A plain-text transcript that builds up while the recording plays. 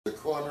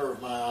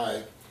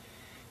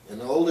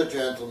older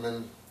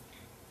gentleman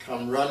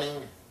come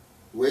running,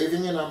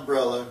 waving an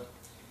umbrella,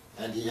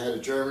 and he had a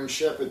German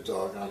Shepherd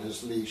dog on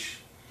his leash.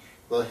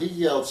 Well, he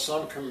yelled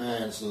some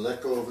commands and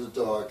let go of the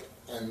dog,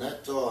 and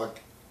that dog,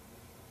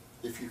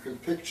 if you can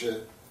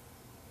picture,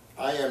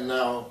 I am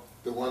now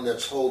the one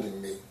that's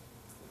holding me,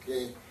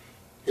 okay?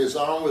 His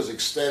arm was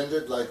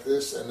extended like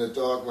this, and the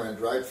dog went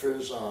right for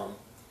his arm,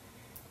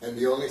 and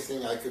the only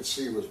thing I could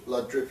see was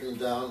blood dripping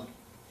down.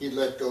 He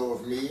let go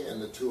of me,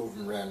 and the two of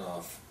them ran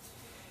off.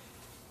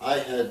 I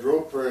had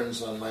rope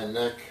burns on my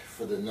neck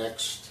for the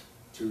next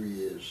 2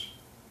 years.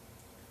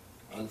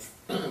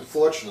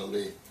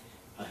 Unfortunately,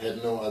 I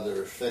had no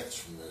other effects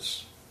from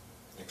this,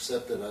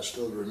 except that I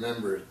still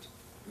remember it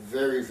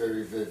very,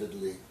 very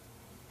vividly.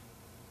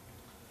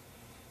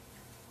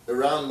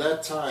 Around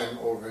that time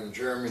over in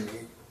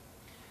Germany,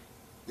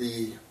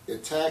 the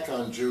attack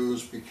on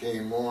Jews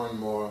became more and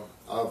more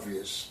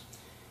obvious,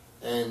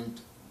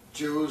 and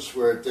Jews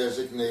were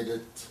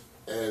designated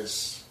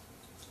as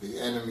the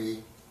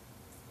enemy,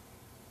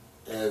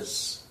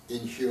 as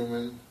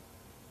inhuman,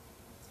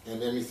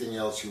 and anything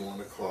else you want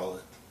to call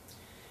it.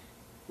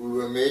 We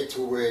were made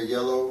to wear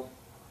yellow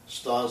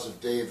Stars of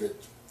David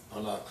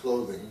on our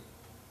clothing.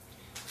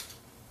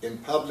 In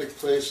public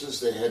places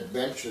they had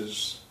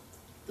benches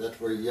that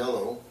were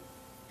yellow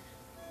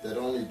that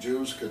only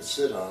Jews could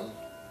sit on.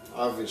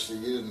 Obviously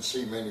you didn't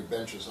see many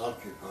benches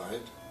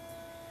occupied,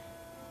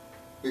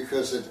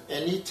 because at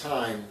any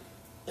time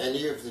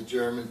any of the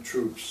German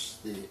troops,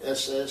 the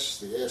SS,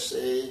 the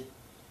SA,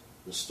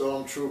 the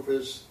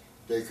stormtroopers,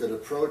 they could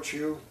approach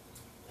you,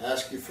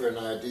 ask you for an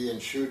ID,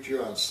 and shoot you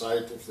on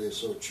sight if they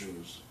so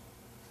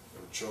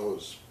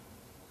chose.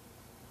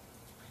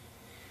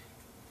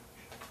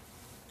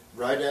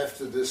 Right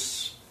after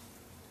this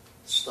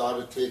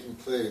started taking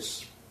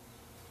place,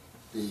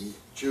 the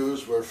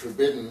Jews were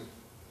forbidden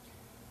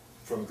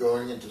from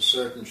going into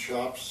certain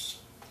shops.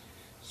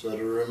 So it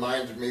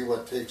reminded me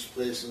what takes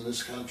place in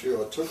this country,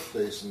 or took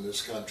place in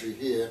this country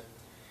here,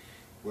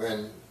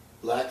 when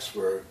blacks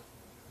were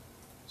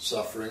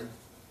suffering.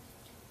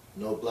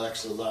 No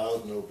blacks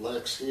allowed, no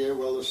blacks here.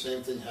 Well, the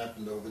same thing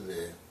happened over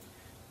there.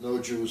 No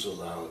Jews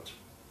allowed.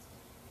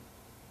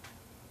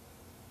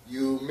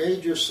 You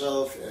made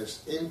yourself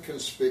as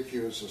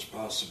inconspicuous as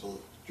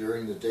possible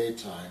during the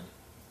daytime,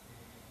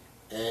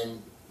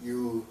 and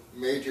you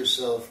made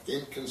yourself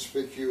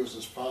inconspicuous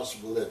as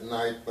possible at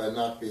night by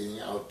not being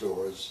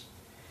outdoors.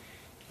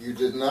 You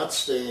did not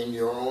stay in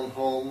your own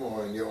home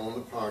or in your own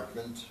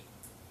apartment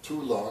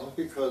too long,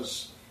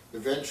 because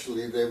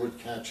eventually they would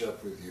catch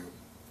up with you.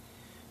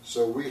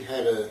 So we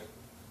had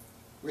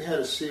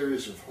a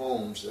series of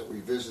homes that we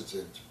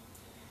visited,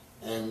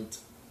 and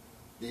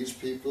these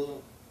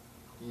people,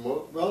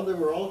 well, they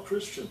were all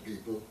Christian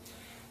people.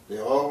 They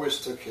always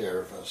took care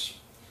of us.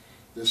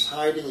 This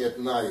hiding at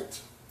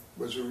night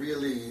was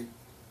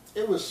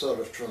it was sort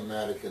of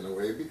traumatic in a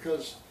way,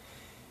 because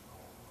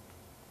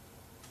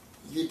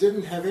you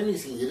didn't have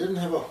anything. You didn't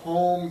have a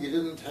home. You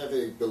didn't have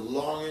a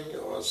belonging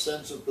or a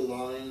sense of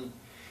belonging.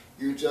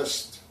 You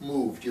just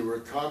moved. You were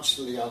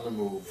constantly on the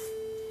move.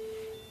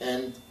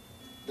 And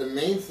the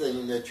main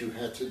thing that you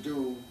had to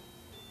do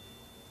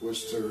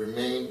was to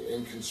remain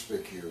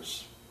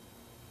inconspicuous.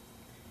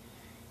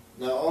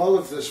 Now, all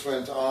of this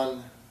went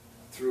on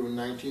through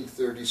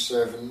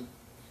 1937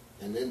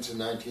 and into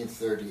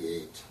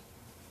 1938.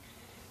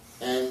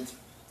 And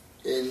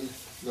in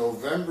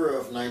November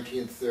of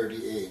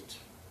 1938,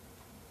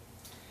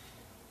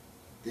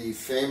 the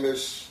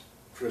famous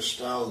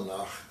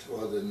Kristallnacht,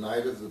 or the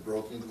Night of the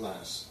Broken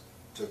Glass,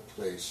 took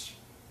place.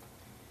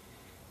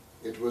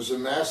 It was a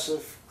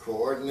massive,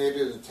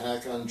 coordinated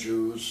attack on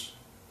Jews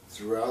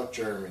throughout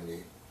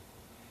Germany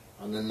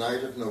on the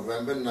night of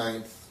November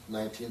 9th,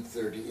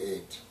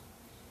 1938,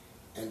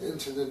 and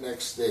into the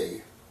next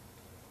day.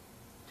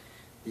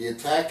 The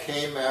attack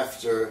came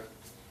after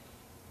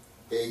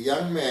a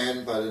young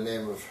man by the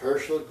name of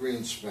Herschel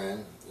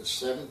Greenspan, a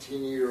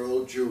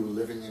 17-year-old Jew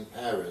living in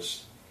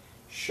Paris,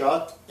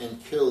 shot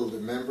and killed a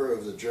member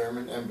of the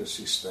German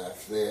embassy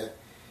staff there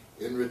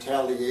in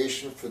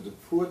retaliation for the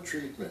poor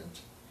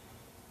treatment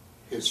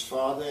his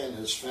father and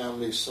his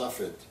family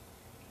suffered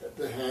at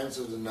the hands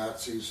of the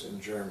Nazis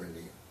in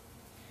Germany.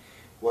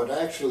 What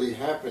actually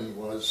happened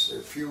was,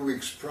 a few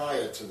weeks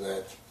prior to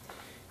that,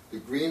 the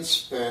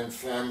Greenspan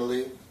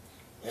family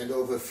and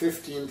over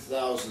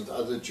 15,000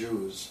 other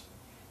Jews,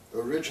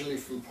 originally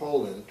from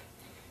Poland,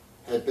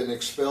 had been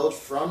expelled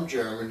from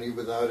Germany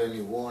without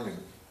any warning.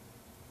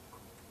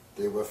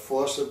 They were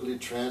forcibly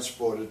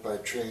transported by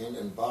train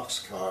in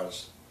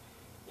boxcars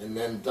and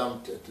then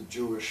dumped at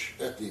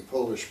the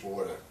Polish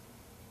border.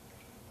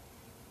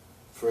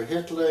 For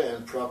Hitler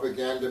and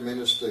propaganda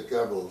minister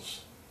Goebbels,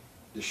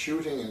 the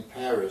shooting in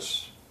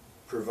Paris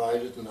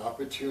provided an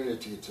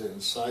opportunity to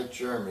incite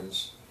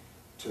Germans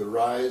to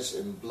rise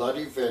in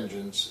bloody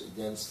vengeance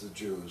against the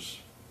Jews.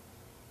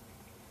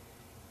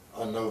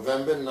 On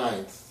November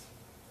 9th,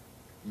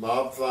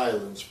 mob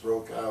violence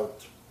broke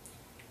out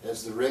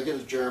as the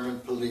regular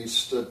German police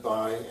stood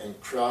by and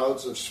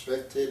crowds of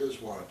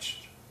spectators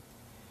watched.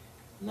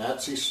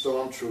 Nazi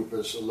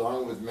stormtroopers,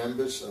 along with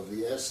members of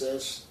the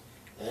SS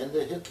and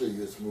the Hitler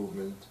Youth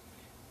movement,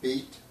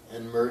 beat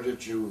and murdered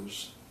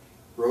Jews,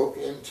 broke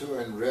into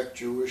and wrecked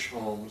Jewish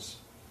homes,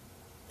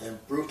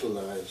 and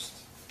brutalized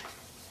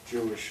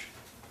Jewish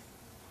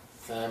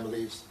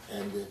families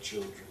and their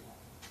children.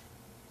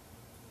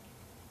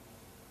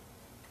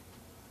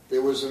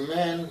 There was a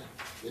man,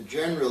 a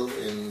general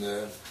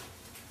in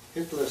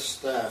Hitler's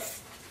staff,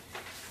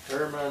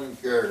 Hermann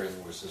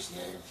Goering was his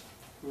name.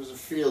 He was a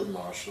field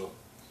marshal,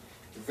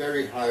 a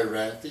very high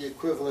rank, the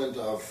equivalent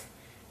of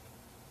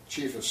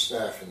chief of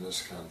staff in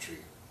this country.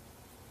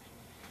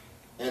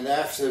 And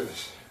after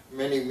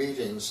many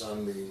meetings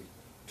on the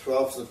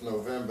 12th of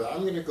November,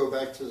 I'm going to go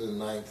back to the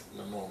 9th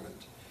in a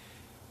moment,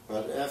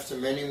 but after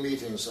many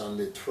meetings on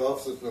the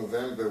 12th of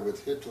November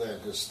with Hitler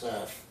and his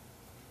staff,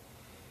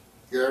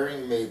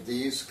 Goering made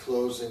these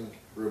closing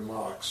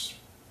remarks.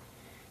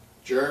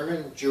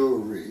 German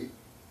Jewry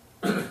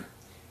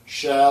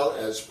shall,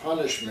 as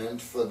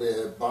punishment for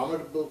their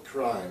abominable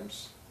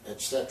crimes,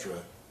 etc.,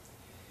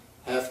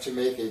 have to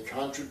make a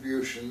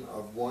contribution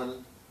of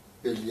 1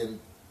 billion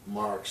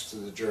marks to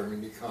the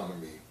German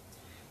economy.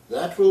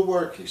 That will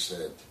work, he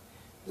said.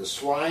 The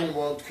swine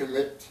won't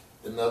commit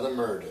another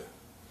murder.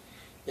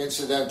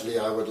 Incidentally,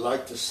 I would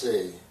like to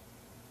say,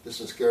 this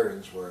is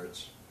Goering's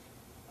words,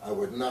 I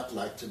would not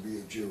like to be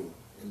a Jew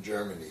in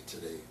Germany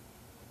today.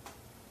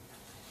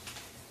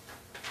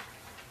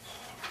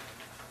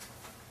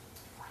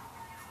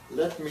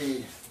 Let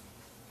me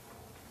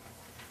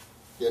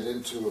get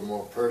into a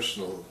more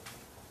personal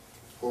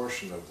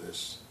portion of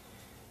this.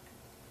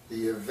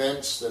 The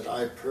events that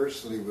I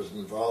personally was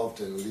involved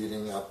in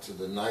leading up to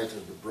the night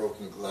of the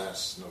broken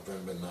glass,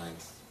 November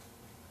 9th.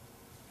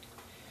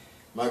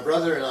 My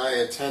brother and I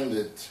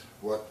attended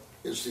what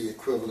is the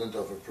equivalent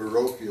of a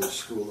parochial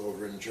school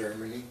over in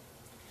Germany,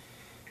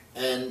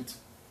 and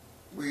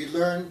we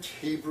learned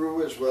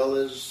Hebrew as well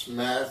as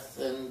math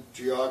and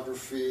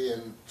geography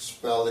and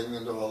spelling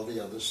and all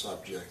the other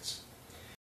subjects.